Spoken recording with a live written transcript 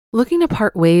Looking to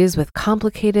part ways with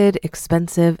complicated,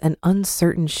 expensive, and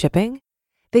uncertain shipping?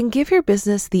 Then give your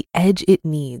business the edge it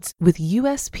needs with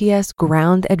USPS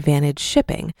Ground Advantage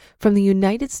shipping from the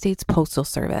United States Postal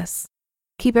Service.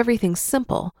 Keep everything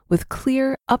simple with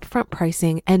clear, upfront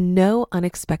pricing and no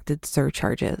unexpected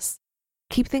surcharges.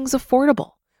 Keep things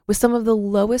affordable with some of the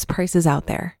lowest prices out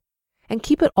there. And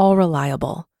keep it all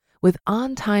reliable with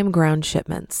on-time ground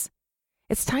shipments.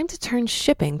 It's time to turn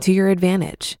shipping to your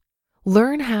advantage.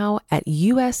 Learn how at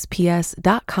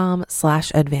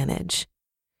USPS.com/advantage.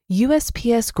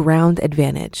 USPS Ground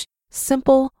Advantage.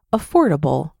 Simple,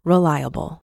 affordable,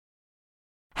 reliable.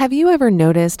 Have you ever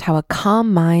noticed how a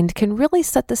calm mind can really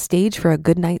set the stage for a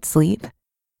good night's sleep?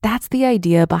 That's the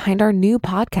idea behind our new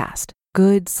podcast,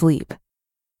 Good Sleep.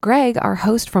 Greg, our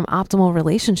host from Optimal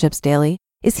Relationships Daily,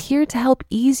 is here to help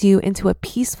ease you into a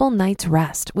peaceful night's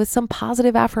rest with some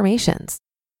positive affirmations.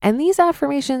 And these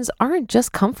affirmations aren't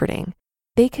just comforting.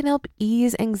 They can help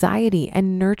ease anxiety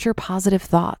and nurture positive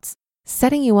thoughts,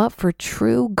 setting you up for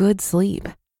true good sleep.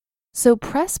 So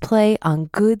press play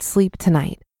on Good Sleep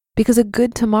tonight, because a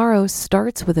good tomorrow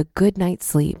starts with a good night's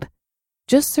sleep.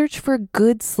 Just search for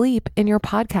Good Sleep in your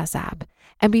podcast app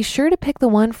and be sure to pick the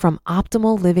one from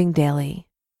Optimal Living Daily.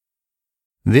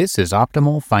 This is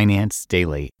Optimal Finance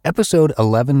Daily, episode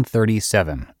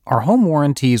 1137, Are Home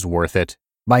Warranties Worth It?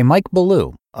 By Mike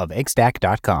Ballew of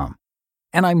EggStack.com.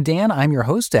 And I'm Dan, I'm your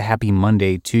host. A happy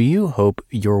Monday to you. Hope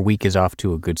your week is off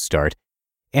to a good start.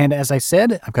 And as I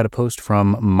said, I've got a post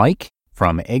from Mike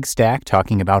from EggStack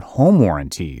talking about home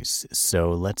warranties.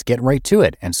 So let's get right to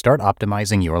it and start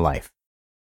optimizing your life.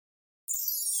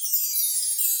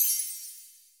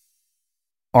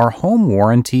 Are home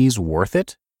warranties worth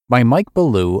it? By Mike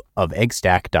Ballew of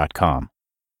EggStack.com.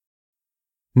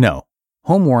 No,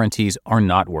 home warranties are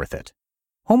not worth it.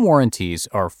 Home warranties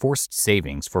are forced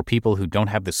savings for people who don't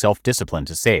have the self-discipline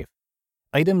to save.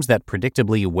 Items that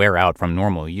predictably wear out from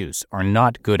normal use are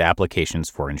not good applications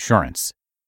for insurance.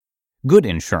 Good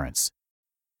insurance.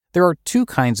 There are two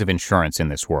kinds of insurance in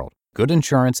this world, good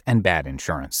insurance and bad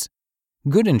insurance.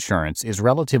 Good insurance is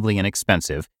relatively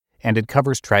inexpensive, and it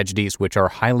covers tragedies which are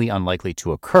highly unlikely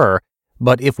to occur,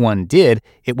 but if one did,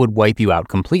 it would wipe you out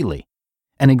completely.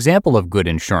 An example of good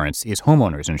insurance is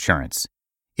homeowners insurance.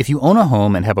 If you own a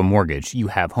home and have a mortgage, you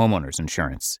have homeowners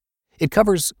insurance. It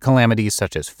covers calamities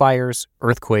such as fires,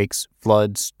 earthquakes,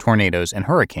 floods, tornadoes, and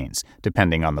hurricanes,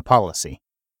 depending on the policy.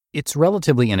 It's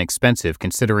relatively inexpensive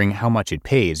considering how much it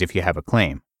pays if you have a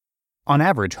claim. On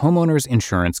average, homeowners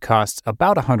insurance costs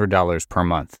about $100 per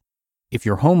month. If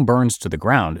your home burns to the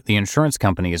ground, the insurance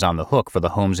company is on the hook for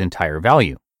the home's entire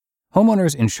value.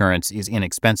 Homeowners insurance is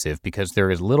inexpensive because there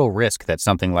is little risk that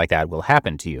something like that will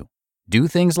happen to you. Do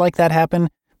things like that happen?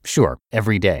 Sure,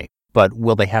 every day. But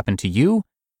will they happen to you?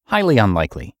 Highly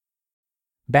unlikely.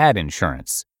 Bad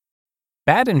insurance.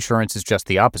 Bad insurance is just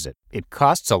the opposite. It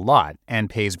costs a lot and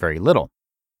pays very little.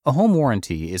 A home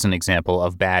warranty is an example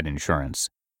of bad insurance.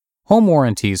 Home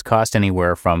warranties cost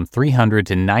anywhere from $300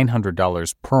 to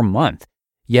 $900 per month.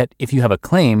 Yet, if you have a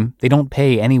claim, they don't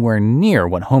pay anywhere near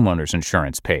what homeowners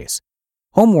insurance pays.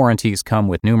 Home warranties come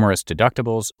with numerous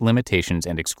deductibles, limitations,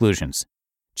 and exclusions.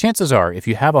 Chances are, if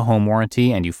you have a home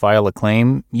warranty and you file a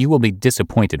claim, you will be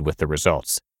disappointed with the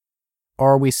results.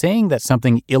 Are we saying that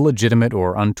something illegitimate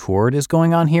or untoward is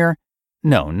going on here?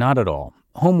 No, not at all.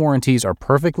 Home warranties are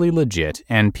perfectly legit,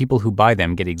 and people who buy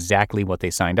them get exactly what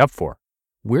they signed up for.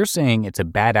 We're saying it's a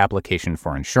bad application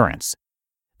for insurance.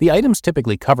 The items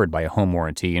typically covered by a home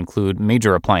warranty include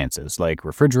major appliances like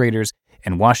refrigerators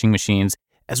and washing machines,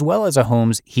 as well as a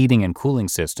home's heating and cooling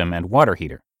system and water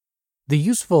heater. The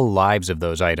useful lives of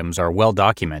those items are well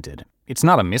documented. It's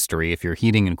not a mystery if your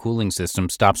heating and cooling system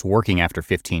stops working after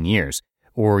 15 years,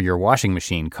 or your washing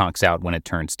machine conks out when it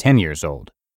turns 10 years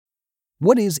old.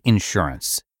 What is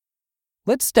insurance?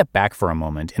 Let's step back for a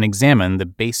moment and examine the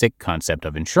basic concept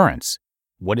of insurance.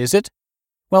 What is it?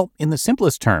 Well, in the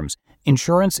simplest terms,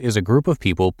 insurance is a group of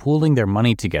people pooling their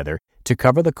money together to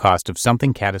cover the cost of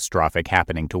something catastrophic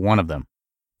happening to one of them.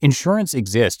 Insurance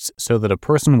exists so that a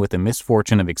person with the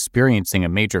misfortune of experiencing a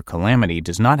major calamity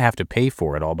does not have to pay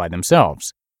for it all by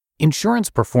themselves. Insurance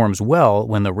performs well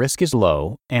when the risk is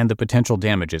low and the potential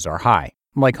damages are high,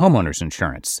 like homeowners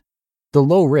insurance. The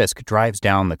low risk drives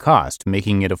down the cost,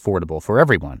 making it affordable for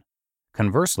everyone.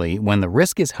 Conversely, when the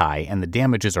risk is high and the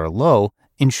damages are low,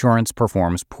 insurance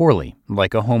performs poorly,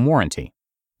 like a home warranty.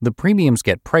 The premiums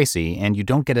get pricey and you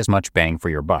don't get as much bang for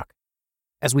your buck.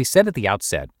 As we said at the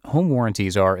outset, home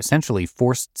warranties are essentially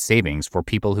forced savings for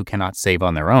people who cannot save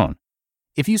on their own.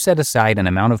 If you set aside an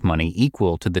amount of money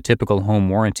equal to the typical home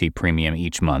warranty premium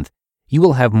each month, you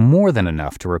will have more than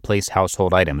enough to replace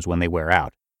household items when they wear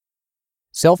out.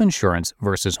 Self-insurance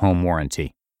versus home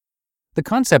warranty. The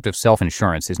concept of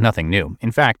self-insurance is nothing new.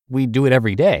 In fact, we do it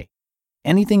every day.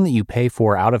 Anything that you pay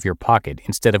for out of your pocket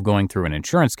instead of going through an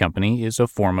insurance company is a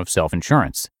form of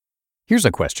self-insurance. Here's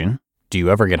a question. Do you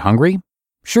ever get hungry?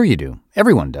 Sure you do.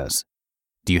 Everyone does.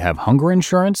 Do you have hunger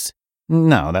insurance?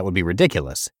 No, that would be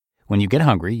ridiculous. When you get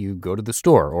hungry, you go to the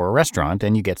store or a restaurant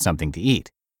and you get something to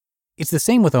eat. It's the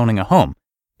same with owning a home.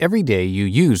 Every day you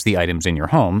use the items in your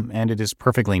home, and it is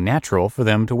perfectly natural for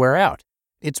them to wear out.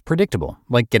 It's predictable,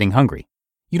 like getting hungry.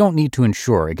 You don't need to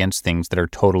insure against things that are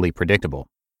totally predictable.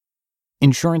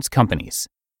 Insurance companies.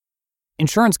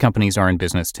 Insurance companies are in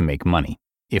business to make money.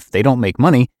 If they don't make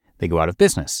money, they go out of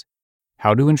business.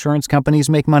 How do insurance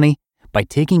companies make money? By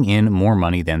taking in more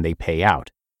money than they pay out.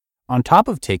 On top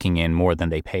of taking in more than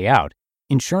they pay out,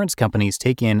 insurance companies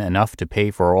take in enough to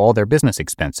pay for all their business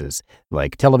expenses,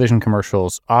 like television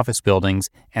commercials, office buildings,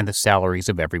 and the salaries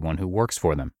of everyone who works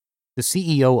for them. The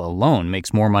CEO alone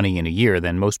makes more money in a year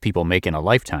than most people make in a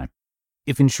lifetime.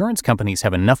 If insurance companies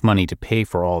have enough money to pay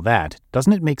for all that,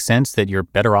 doesn't it make sense that you're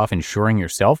better off insuring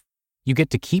yourself? You get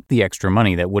to keep the extra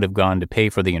money that would have gone to pay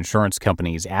for the insurance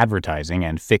company's advertising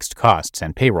and fixed costs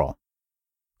and payroll.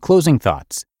 Closing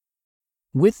thoughts.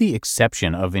 With the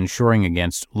exception of insuring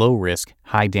against low-risk,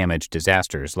 high-damage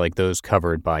disasters like those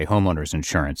covered by homeowners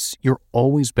insurance, you're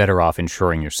always better off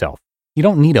insuring yourself. You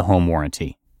don't need a home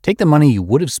warranty. Take the money you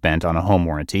would have spent on a home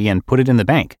warranty and put it in the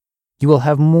bank. You will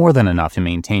have more than enough to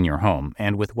maintain your home,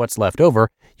 and with what's left over,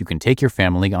 you can take your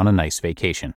family on a nice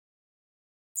vacation.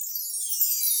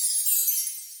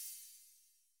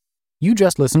 You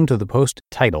just listened to the post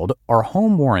titled, Are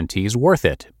Home Warranties Worth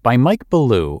It? By Mike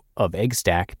Ballew of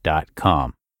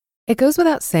EggStack.com. It goes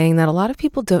without saying that a lot of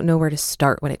people don't know where to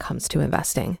start when it comes to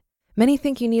investing. Many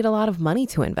think you need a lot of money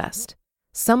to invest.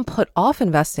 Some put off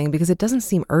investing because it doesn't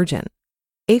seem urgent.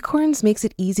 Acorns makes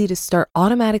it easy to start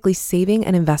automatically saving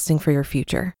and investing for your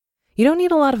future. You don't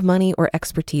need a lot of money or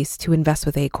expertise to invest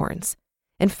with Acorns.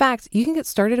 In fact, you can get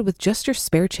started with just your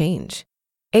spare change.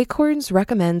 Acorns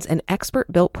recommends an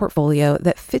expert-built portfolio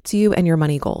that fits you and your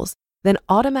money goals, then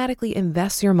automatically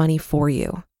invests your money for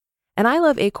you. And I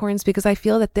love Acorns because I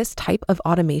feel that this type of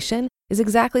automation is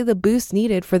exactly the boost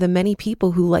needed for the many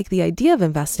people who like the idea of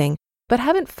investing, but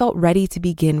haven't felt ready to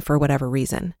begin for whatever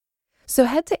reason. So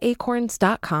head to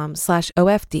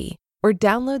acorns.com/OFD or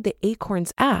download the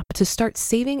Acorns app to start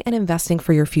saving and investing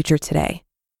for your future today.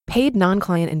 Paid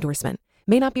non-client endorsement.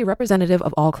 May not be representative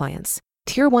of all clients.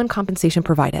 Tier 1 compensation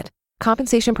provided.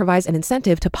 Compensation provides an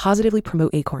incentive to positively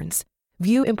promote Acorns.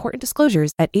 View important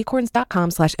disclosures at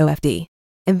acorns.com/OFD.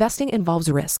 Investing involves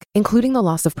risk, including the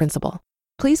loss of principal.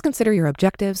 Please consider your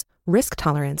objectives, risk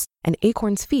tolerance, and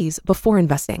Acorns fees before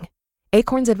investing.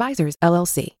 Acorns Advisors,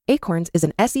 LLC. Acorns is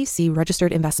an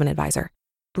SEC-registered investment advisor.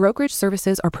 Brokerage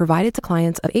services are provided to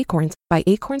clients of Acorns by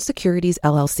Acorns Securities,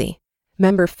 LLC.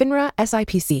 Member FINRA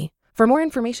SIPC. For more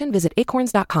information, visit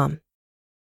acorns.com.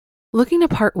 Looking to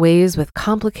part ways with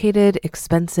complicated,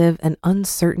 expensive, and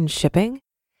uncertain shipping?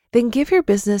 Then give your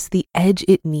business the edge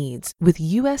it needs with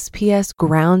USPS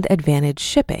Ground Advantage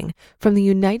shipping from the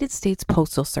United States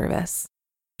Postal Service.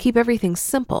 Keep everything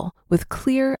simple with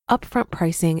clear, upfront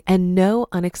pricing and no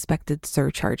unexpected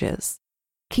surcharges.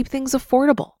 Keep things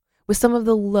affordable with some of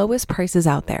the lowest prices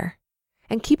out there.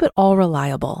 And keep it all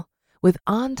reliable with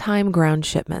on-time ground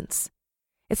shipments.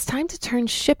 It's time to turn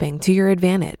shipping to your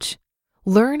advantage.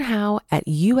 Learn how at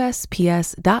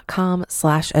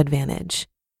USPS.com/advantage.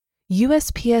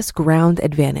 USPS Ground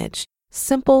Advantage.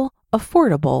 Simple,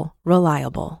 affordable,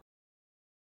 reliable.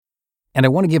 And I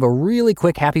want to give a really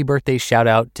quick happy birthday shout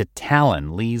out to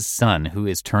Talon, Lee's son, who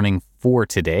is turning 4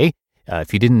 today.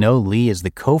 If you didn't know, Lee is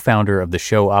the co-founder of the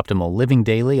show Optimal Living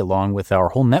Daily, along with our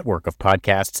whole network of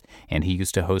podcasts, and he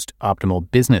used to host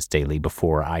Optimal Business Daily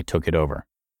before I took it over.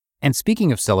 And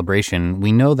speaking of celebration,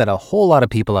 we know that a whole lot of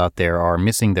people out there are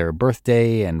missing their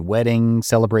birthday and wedding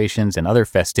celebrations and other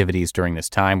festivities during this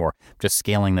time, or just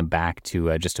scaling them back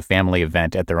to just a family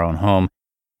event at their own home.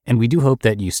 And we do hope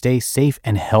that you stay safe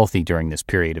and healthy during this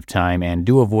period of time and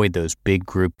do avoid those big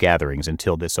group gatherings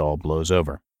until this all blows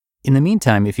over. In the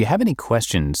meantime, if you have any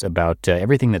questions about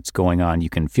everything that's going on,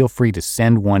 you can feel free to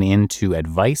send one in to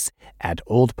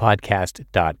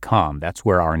advice@oldpodcast.com. That's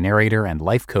where our narrator and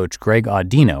life coach, Greg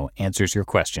Audino, answers your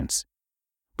questions.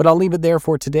 But I'll leave it there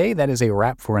for today. That is a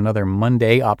wrap for another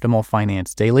Monday Optimal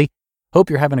Finance Daily.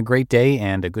 Hope you're having a great day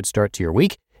and a good start to your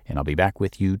week. And I'll be back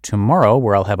with you tomorrow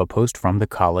where I'll have a post from the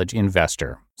College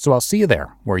Investor. So I'll see you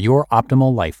there where your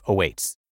optimal life awaits.